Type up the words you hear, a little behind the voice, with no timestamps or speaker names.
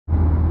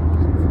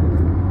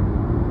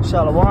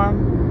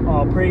Shalom,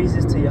 all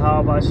praises to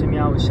Yahweh B'Hashem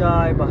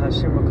Yahushai,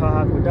 B'Hashem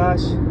Rakah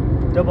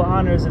HaKodash. Double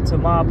honors unto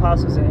my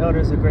apostles and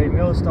elders of Great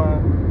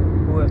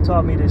Millstone, who have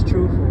taught me this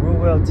truth, who rule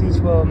well, teach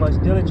well, much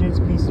diligence,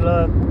 peace,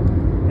 love,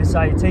 and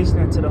salutation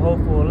unto the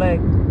hopeful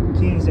elect,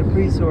 kings and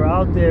priests who are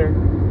out there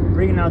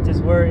bringing out this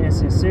word in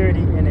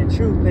sincerity and in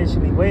truth,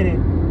 patiently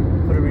waiting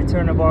for the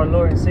return of our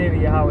Lord and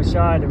Savior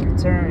Yahushai to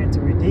return and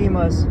to redeem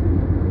us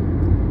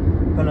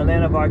from the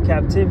land of our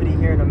captivity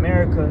here in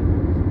America,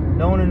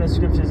 known in the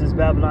scriptures as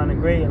Babylon the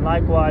Great, and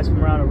likewise from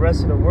around the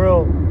rest of the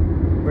world,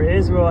 where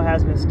Israel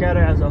has been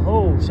scattered as a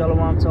whole.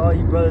 Shalom to all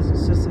you brothers and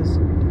sisters,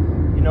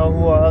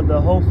 who are of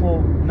the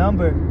hopeful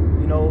number,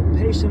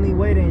 patiently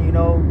waiting,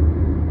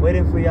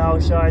 waiting for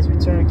Yahushua's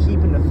return,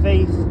 keeping the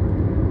faith,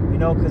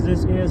 because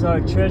this is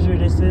our treasure,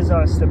 this is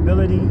our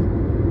stability,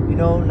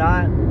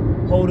 not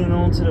holding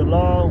on to the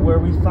law where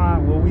we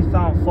found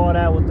fault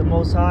at with the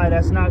Most High.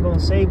 That's not going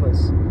to save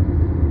us.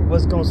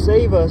 What's going to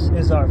save us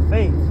is our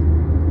faith.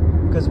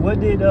 Because what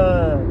did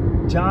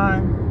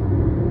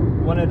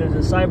John, one of the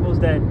disciples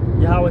that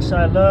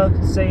Yahushua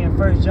loved, say in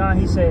 1 John?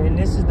 He said, and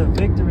this is the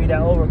victory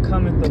that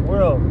overcometh the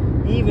world,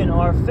 even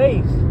our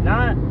faith.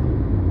 Not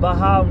by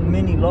how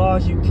many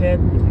laws you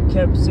kept. If you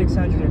kept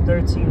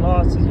 613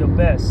 laws, is your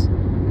best.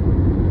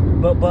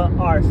 But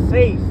our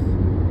faith,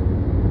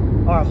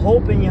 our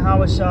hope in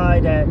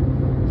Yahushua that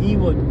he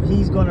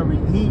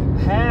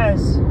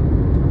has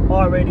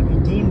already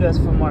redeemed us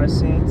from our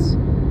sins,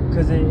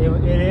 because it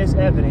is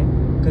evident.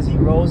 Because he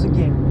rose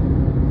again,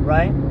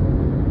 right?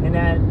 And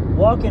that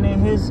walking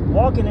in his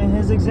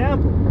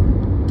example,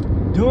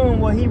 doing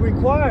what he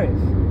required.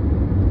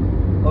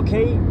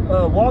 Okay,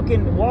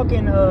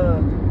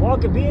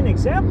 being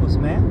examples,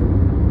 man.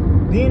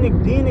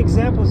 Being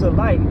examples of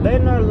light,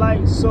 letting our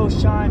light so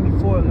shine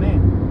before men.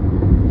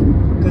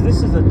 Because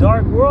this is a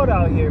dark world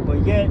out here,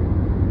 but yet,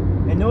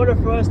 in order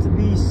for us to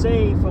be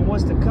saved from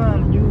what's to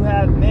come, you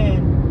have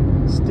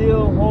men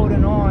still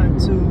holding on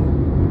to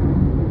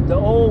the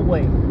old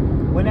way,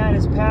 when that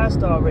is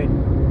past already.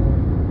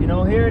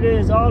 Here it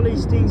is, all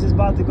these things is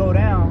about to go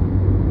down,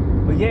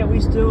 but yet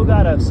we still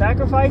gotta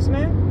sacrifice,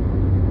 man.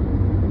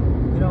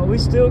 We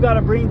still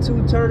gotta bring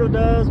 2 turtle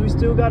doves, we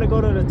still gotta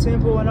go to the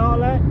temple and all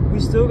that. We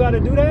still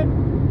gotta do that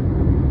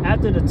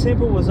after the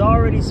temple was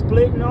already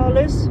split and all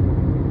this.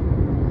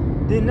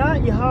 Did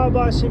not Yahweh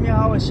B'Hashem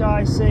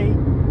Yahushai say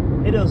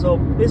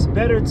it's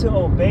better to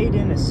obey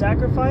than to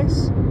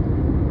sacrifice?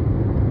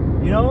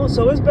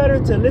 So it's better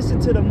to listen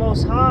to the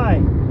Most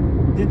High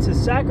than to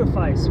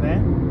sacrifice,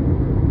 man.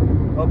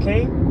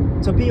 Okay,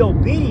 to be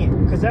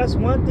obedient, because that's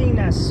one thing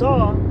that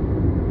Saul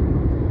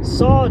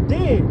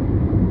did.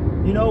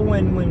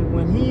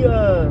 When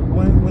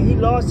he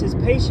lost his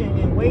patience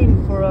in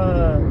waiting for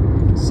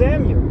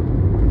Samuel,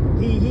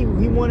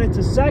 he wanted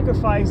to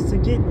sacrifice to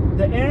get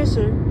the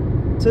answer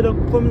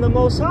from the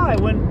Most High.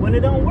 When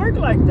it don't work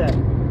like that,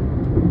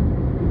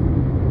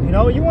 you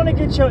want to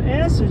get your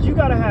answers, you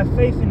gotta have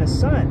faith in the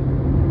Son.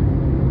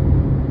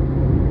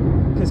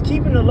 Because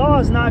keeping the law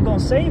is not going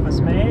to save us,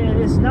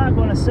 man. It's not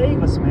going to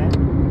save us, man.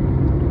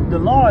 The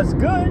law is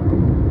good.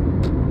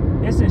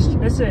 It's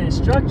an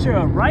instructor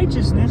of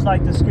righteousness,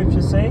 like the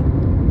scriptures say.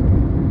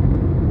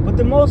 But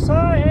the Most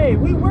High, hey,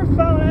 we're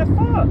found at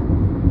fault.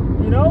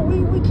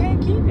 We can't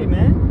keep it,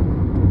 man.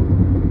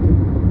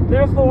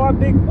 Therefore,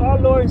 our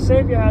Lord and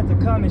Savior had to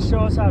come and show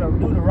us how to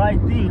do the right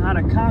thing, how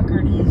to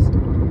conquer these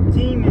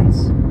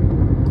demons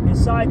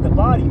inside the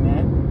body,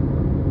 man.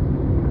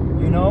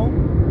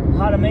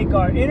 How to make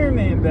our inner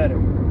man better,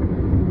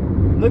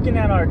 looking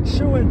at our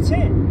true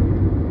intent.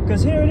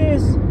 Because here it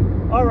is,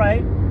 all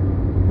right,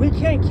 we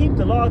can't keep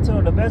the law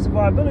to the best of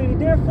our ability,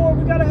 therefore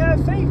we gotta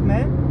have faith,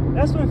 man.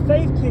 That's when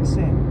faith kicks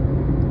in.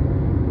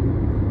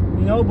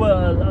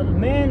 But a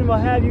man will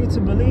have you to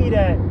believe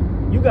that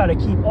you gotta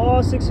keep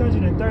all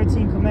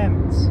 613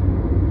 commandments.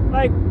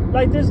 Like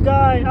this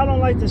guy, I don't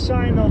like to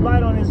shine no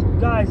light on this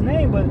guy's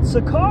name, but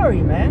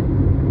Sakari, man.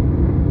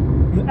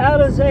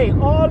 Alizé,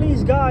 all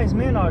these guys,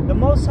 man, are the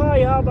Most High.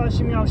 Yahweh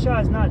B'Hashem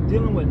Yahushua is not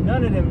dealing with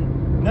none of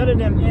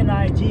them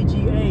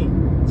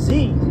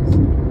N-I-G-G-A-Z's,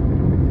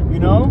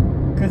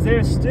 because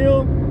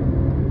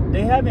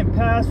they haven't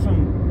passed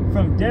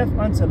from death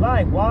unto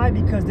life. Why?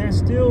 Because they're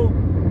still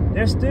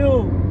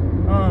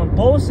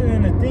boasting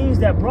in the things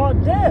that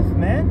brought death,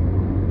 man.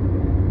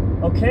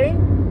 Okay,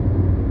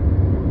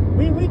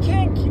 we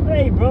can't keep,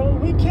 hey bro,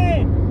 we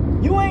can't.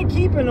 You ain't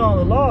keeping all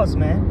the laws,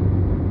 man.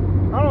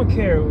 I don't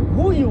care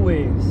who you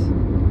is.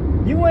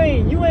 You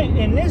ain't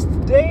in this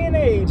day and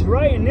age,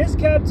 right? In this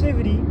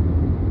captivity,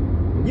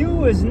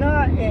 you is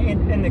not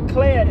in the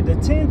clay, the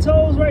 10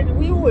 toes, right?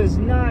 You is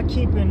not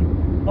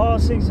keeping all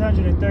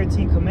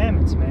 613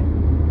 commandments, man.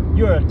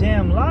 You're a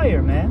damn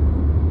liar, man.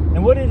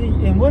 And what did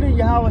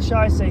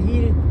Yahushua say?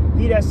 He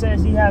that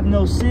says he have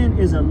no sin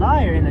is a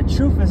liar, and the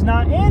truth is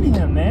not in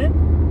him, man.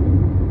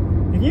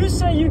 If you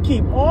say you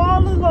keep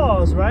all the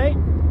laws, right,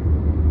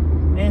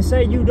 and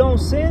say you don't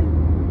sin,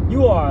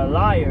 you are a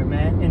liar,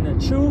 man, and the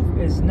truth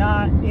is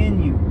not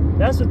in you.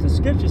 That's what the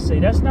scriptures say.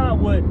 That's not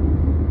what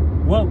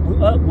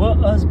what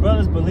us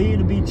brothers believe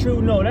to be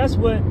true. No, that's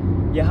what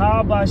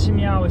Yahweh Ba'Shem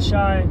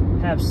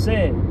Yahushai have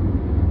said.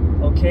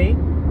 Okay?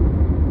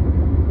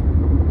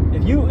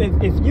 If you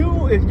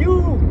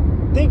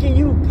thinking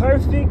you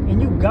perfect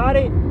and you got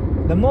it,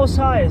 the Most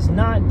High is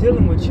not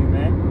dealing with you,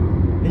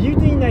 man. If you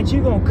think that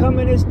you're gonna come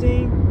in this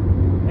thing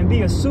and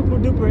be a super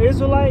duper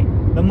Israelite,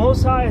 the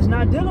Most High is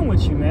not dealing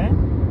with you,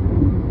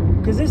 man.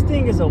 Because this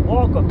thing is a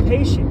walk of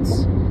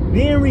patience.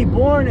 Being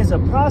reborn is a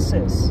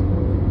process.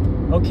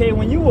 Okay,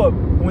 when you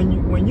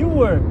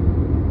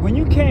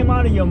came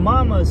out of your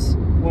mama's,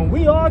 when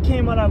we all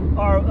came out of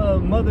our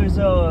mother's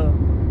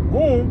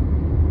womb,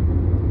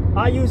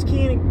 I use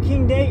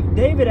King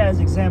David as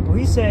example.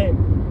 He said,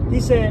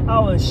 I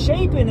was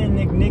shapen in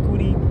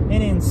iniquity,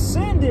 and in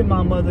sin did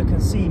my mother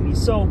conceive me.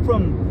 So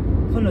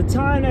from the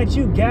time that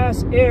you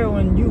gasped air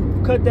when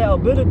you cut that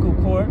umbilical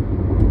cord,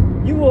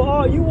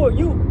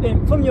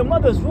 and from your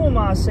mother's womb,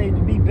 I say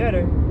to be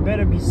better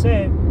be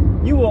said,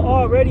 you were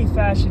already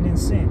fashioned in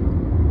sin.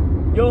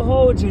 Your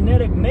whole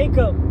genetic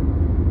makeup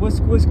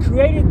was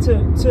created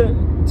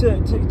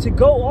to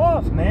go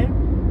off,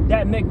 man.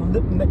 That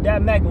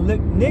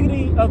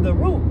malignity of the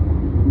root.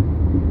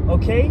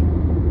 Okay?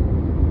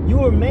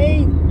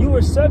 You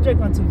were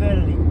subject unto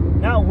vanity,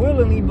 not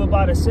willingly, but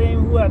by the same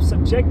who have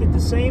subjected the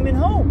same in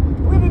hope.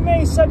 We've been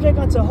made subject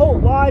unto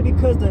hope. Why?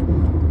 Because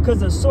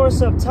the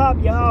source up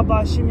top, Yahweh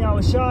Ba'Shem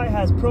Yahushai,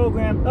 has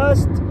programmed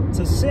us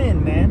to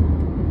sin, man.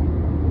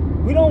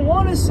 We don't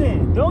want to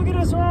sin. Don't get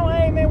us wrong.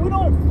 Hey, man,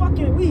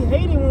 we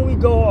hate it when we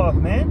go off,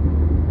 man.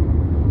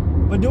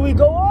 But do we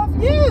go off?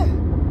 Yeah.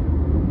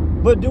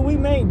 But do we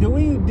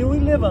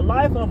live a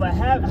life of a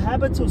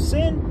habitual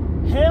sin?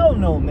 Hell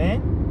no,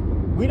 man.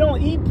 We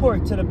don't eat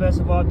pork to the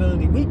best of our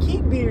ability. We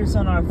keep beards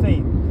on our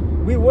faith.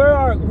 We wear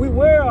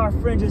our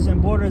fringes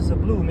and borders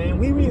of blue, man.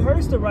 We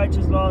rehearse the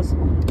righteous laws,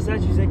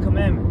 statutes, and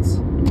commandments.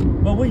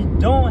 But we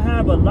don't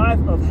have a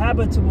life of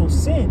habitual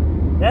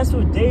sin. That's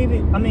what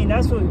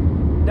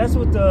that's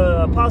what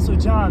the Apostle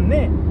John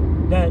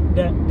meant.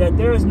 That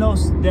there is no,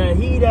 that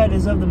he that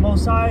is of the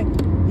Most High,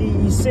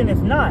 he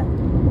sinneth not.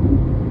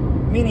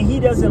 Meaning he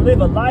doesn't live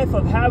a life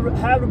of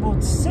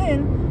habitable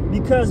sin,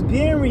 because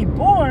being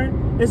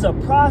reborn is a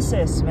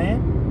process,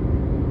 man.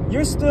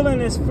 You're still in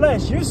this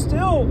flesh. You're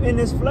still in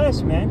this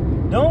flesh,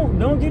 man.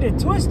 Don't get it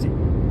twisted.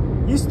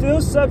 You still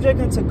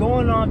subject to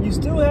going on. You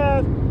still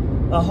have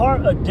a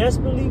heart of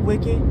desperately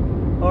wicked.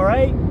 All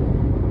right.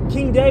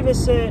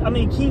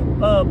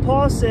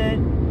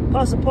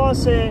 Apostle Paul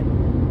said,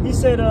 he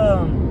said,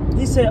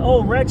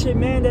 oh, wretched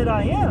man that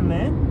I am,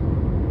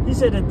 man. He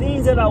said, the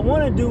things that I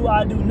want to do,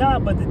 I do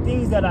not, but the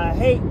things that I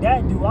hate,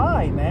 that do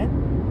I,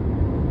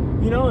 man.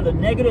 You know, the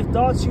negative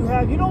thoughts you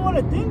have, you don't want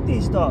to think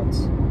these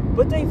thoughts,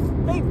 but they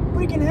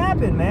freaking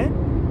happen, man.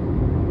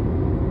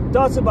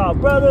 Thoughts about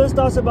brothers,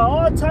 thoughts about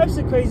all types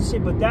of crazy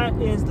shit, but that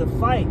is the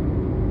fight.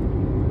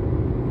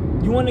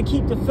 You want to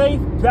keep the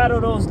faith, battle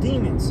those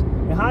demons.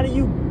 And how do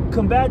you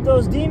combat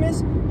those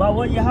demons? By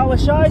what Yahweh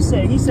Shai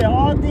said. He said,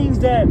 all things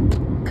that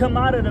come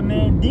out of the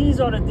man, these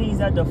are the things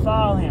that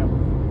defile him.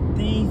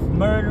 Thief,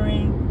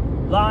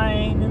 murdering,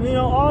 lying, and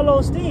all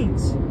those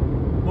things.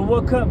 But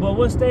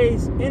what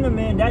stays in a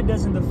man, that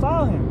doesn't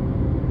defile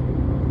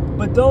him.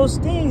 But those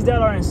things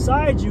that are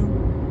inside you,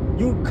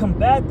 you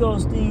combat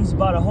those things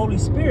by the Holy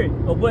Spirit,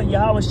 of what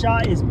Yahweh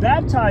Shai is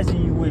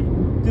baptizing you with,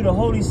 through the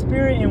Holy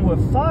Spirit and with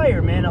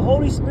fire, man. The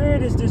Holy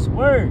Spirit is this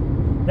word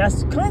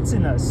that's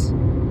cleansing us.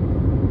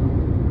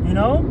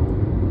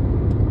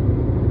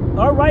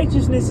 Our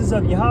righteousness is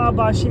of Yahweh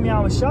Ba'Shem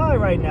Yahushai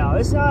right now.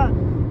 It's not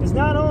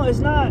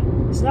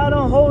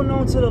on holding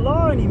on to the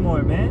law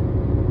anymore, man.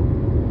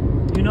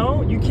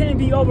 You can't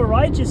be over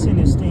righteous in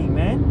this thing,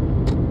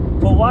 man.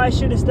 For why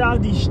shouldest thou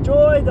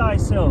destroy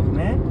thyself,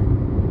 man?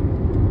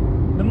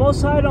 The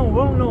Most High don't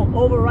want no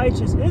over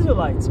righteous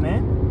Israelites,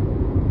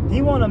 man.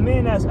 He want a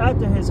man that's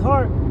after his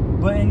heart.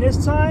 But in this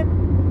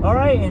time, all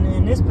right, and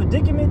in this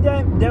predicament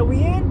that we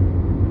in,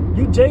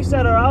 you jakes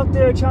that are out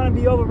there trying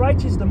to be over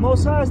righteous, the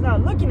Most High is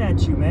not looking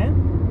at you,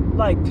 man.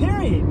 Like,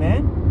 period,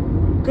 man.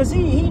 Because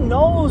he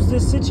knows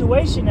this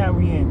situation that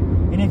we're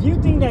in. And if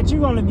you think that you're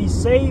going to be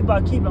saved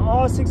by keeping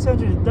all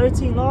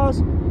 613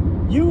 laws,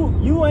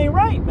 you ain't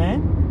right,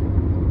 man.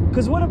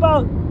 Because what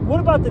about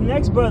the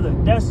next brother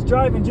that's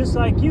driving just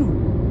like you?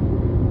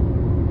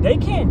 They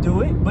can't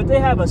do it, but they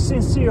have a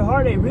sincere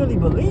heart. They really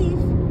believe.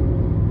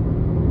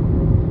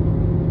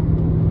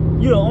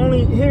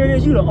 Here it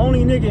is, you the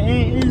only nigga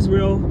in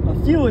Israel, a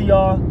few of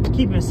y'all,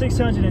 keeping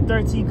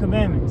 613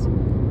 commandments,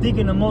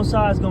 thinking the Most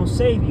High is going to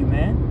save you,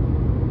 man.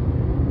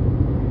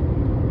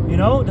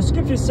 The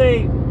scriptures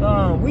say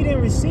we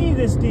didn't receive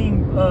this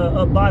thing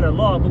by the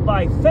law, but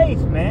by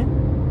faith, man.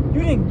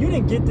 You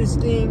didn't get this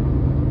thing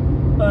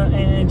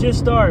and just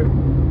start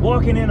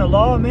walking in the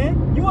law,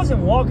 man. You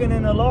wasn't walking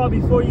in the law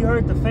before you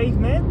heard the faith,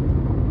 man.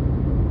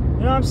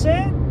 You know what I'm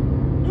saying?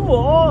 You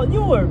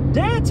were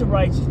dead to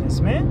righteousness,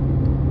 man.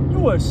 You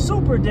were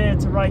super dead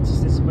to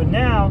righteousness. But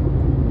now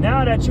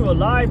that you're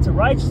alive to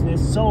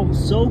righteousness,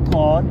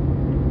 so-called,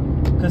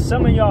 Because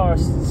some of y'all are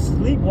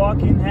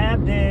sleepwalking,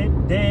 half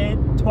dead, dead,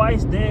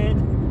 twice dead,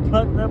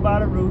 plucked up by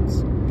the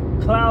roots,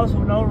 clouds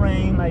with no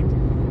rain,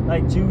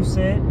 like Jude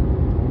said.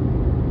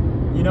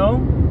 You know?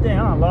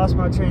 Damn, I lost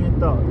my train of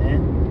thought,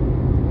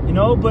 man. You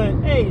know, but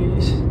hey,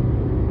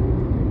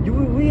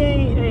 we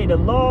ain't, hey, the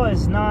law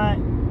is not,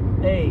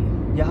 hey,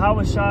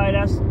 Yahweh Shai,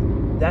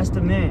 that's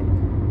the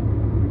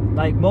man.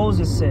 Like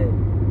Moses said.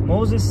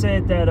 Moses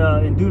said that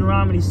in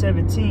Deuteronomy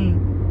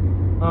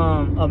 17,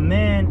 a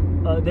man,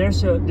 there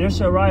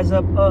shall rise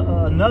up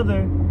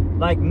another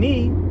like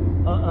me,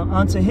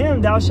 unto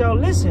him thou shalt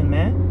listen,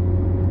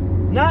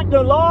 man. Not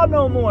the law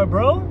no more,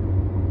 bro.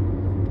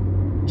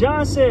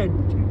 John said,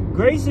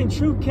 grace and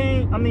truth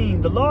came, I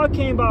mean, the law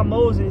came by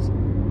Moses,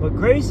 but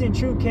grace and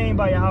truth came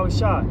by Yahweh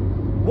Shai.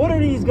 What are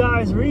these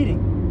guys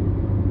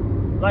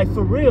reading? Like,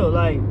 for real,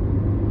 like,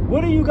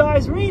 what are you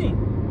guys reading?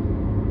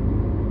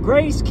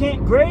 Grace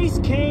came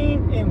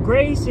and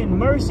grace and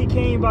mercy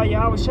came by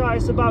Yahweh Shai.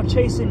 It's about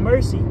chasing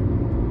mercy.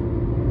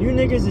 You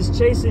niggas is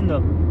chasing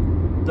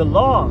the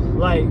law.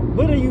 Like,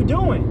 what are you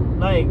doing?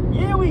 Like,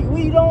 yeah,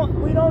 we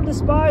don't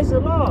despise the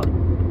law.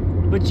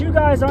 But you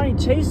guys ain't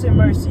chasing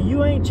mercy.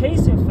 You ain't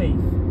chasing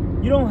faith.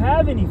 You don't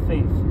have any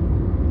faith.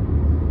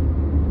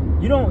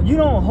 You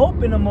don't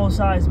hope in the Most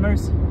High's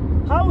mercy.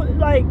 How,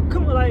 like,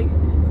 come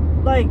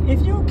on, like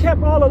if you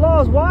kept all the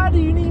laws, why do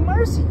you need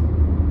mercy?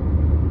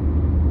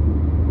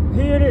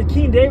 Here it is,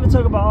 King David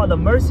talk about all the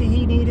mercy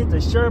he needed, the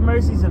sure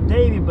mercies of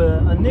David, but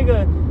a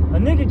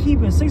nigga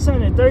keeping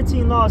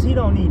 613 laws, he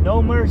don't need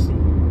no mercy.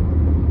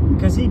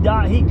 Cause he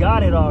got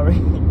it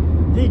already.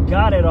 He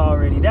got it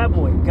already. That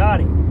boy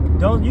got it.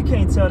 You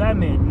can't tell that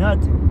man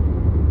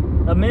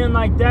nothing. A man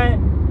like that,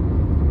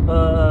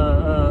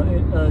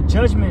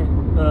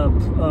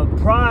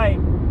 pride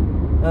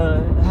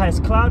has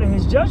clouded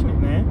his judgment,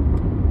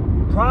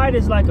 man. Pride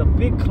is like a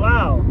big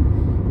cloud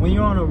when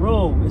you're on a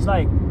road. It's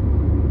like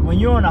when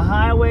you're on a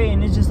highway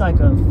and it's just like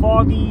a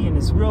foggy and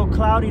it's real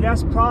cloudy,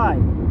 that's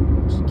pride.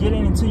 Just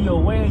getting into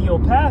your way of your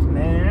path,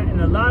 man.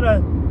 And a lot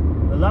of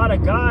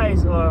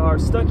guys are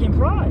stuck in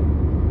pride.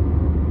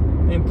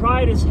 And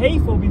pride is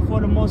hateful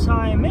before the Most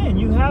High and men.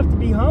 You have to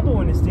be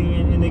humble in this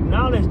thing and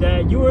acknowledge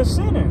that you're a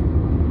sinner.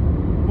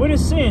 What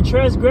is sin?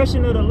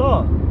 Transgression of the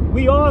law.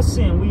 We all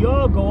sin. We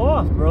all go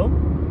off, bro.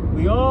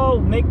 We all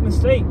make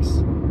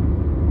mistakes.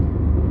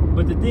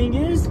 But the thing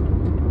is,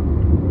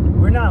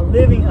 we're not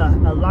living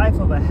a life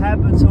of a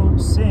habitual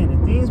sin.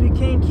 The things we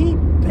can't keep,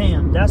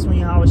 bam, that's when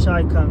Yahweh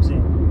Shai comes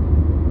in.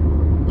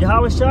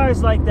 Yahweh Shai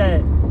is like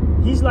that.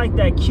 He's like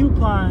that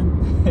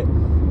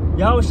coupon.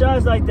 Yahweh Shai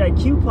is like that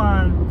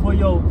coupon for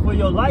your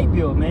light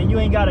bill, man. You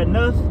ain't got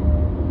enough.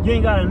 You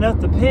ain't got enough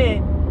to pay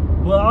it.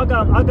 Well, I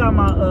got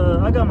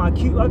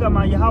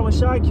my Yahweh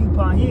Shai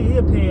coupon.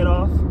 He'll pay it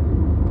off.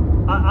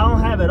 I don't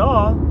have it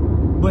all,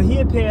 but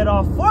he'll pay it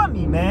off for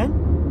me, man.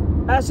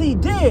 As he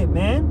did,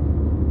 man.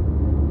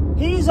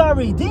 He's our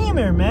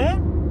redeemer,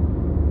 man.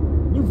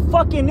 You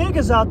fucking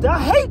niggas out there. I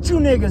hate you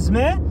niggas,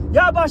 man.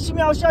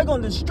 Yahweh Shai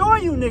gonna destroy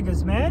you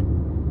niggas, man.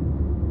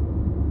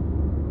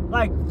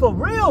 Like, for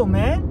real,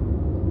 man.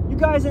 You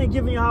guys ain't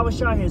giving Yahweh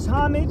Shai his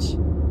homage.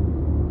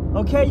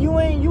 Okay, you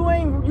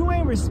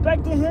ain't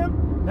respecting him.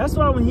 That's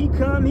why when he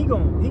come, he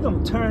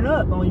gonna turn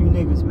up on you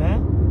niggas,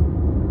 man.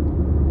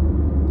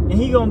 And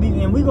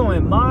we gonna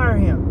admire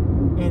him.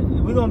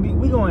 And we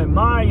gonna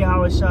admire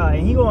Yahweh Shai,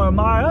 and he gonna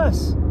admire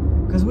us.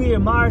 Because we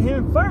admired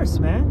him first,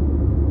 man.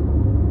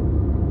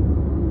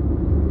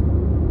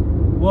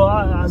 Well,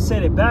 I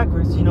said it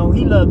backwards. You know,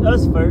 he loved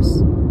us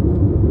first.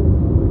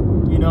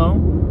 You know,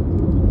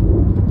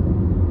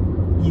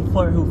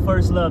 who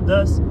first loved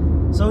us.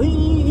 So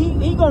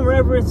he gonna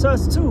reverence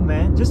us too,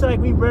 man. Just like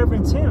we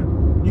reverence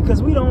him.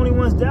 Because we the only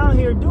ones down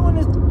here doing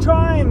this,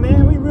 trying,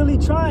 man. We really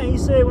trying. He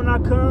said, when I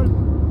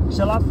come,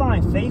 shall I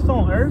find faith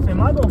on earth? Am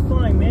I gonna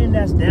find men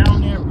that's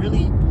down there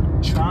really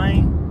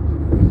trying?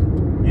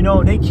 You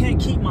know, they can't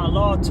keep my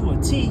law to a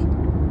T,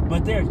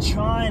 but they're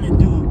trying to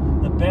do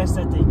the best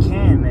that they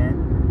can,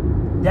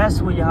 man.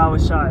 That's what Yahweh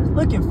Shai is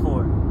looking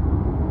for.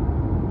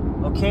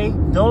 Okay?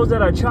 Those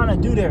that are trying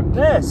to do their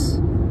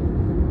best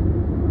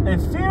and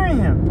fearing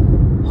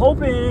him,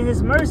 hoping in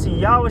his mercy.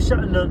 Yahweh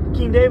Shai,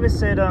 King David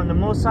said, the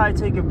Most High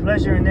taketh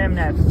pleasure in them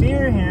that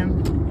fear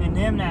him and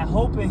them that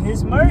hope in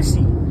his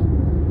mercy.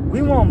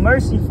 We want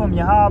mercy from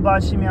Yahweh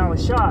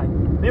Shai.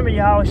 Remember,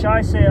 Yahweh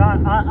Shai said,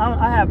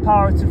 I have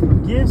power to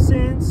forgive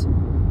sins,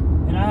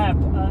 and I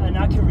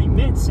can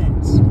remit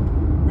sins.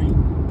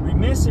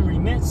 Remit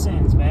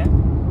sins, man.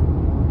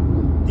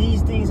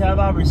 These things have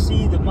I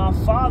received of my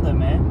Father,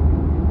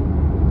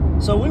 man.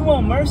 So we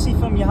want mercy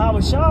from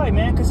Yahweh Shai,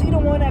 man, because he the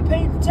one that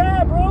paid the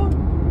tab, bro.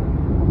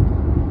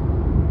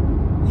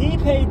 He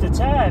paid the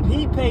tab.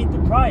 He paid the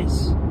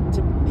price.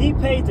 He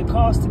paid the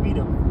cost to be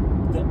the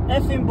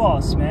effing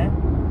boss, man.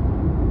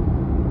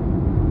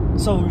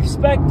 So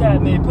respect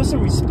that, man. Put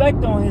some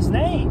respect on his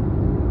name.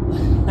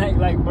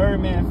 like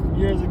Birdman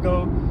years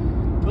ago.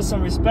 Put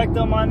some respect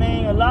on my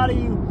name. A lot of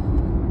you,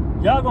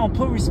 y'all gonna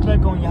put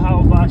respect on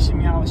Yahweh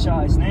Shai, Yahweh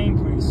Shai's name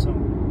pretty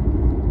soon.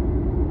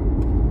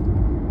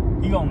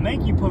 He gonna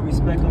make you put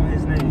respect on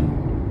his name.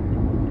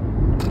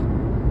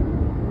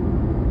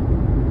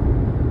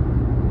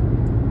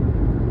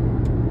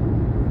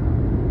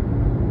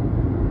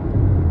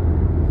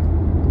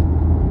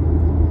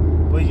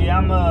 But yeah,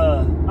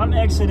 I'm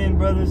exiting,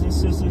 brothers and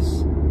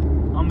sisters.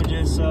 I'ma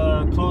just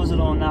close it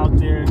on out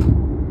there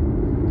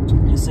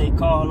and say,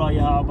 Call Allah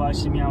Yahweh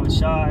Shemi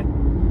Awashai,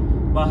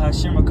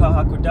 Bahashim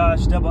Rakah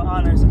HaKodash, double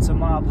honors unto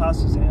my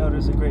apostles and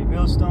elders of Great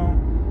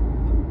Millstone.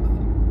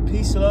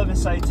 Peace, love, and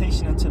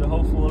citation unto the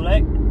hopeful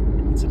elect.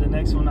 Until the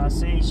next one I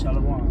say,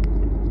 Shalom.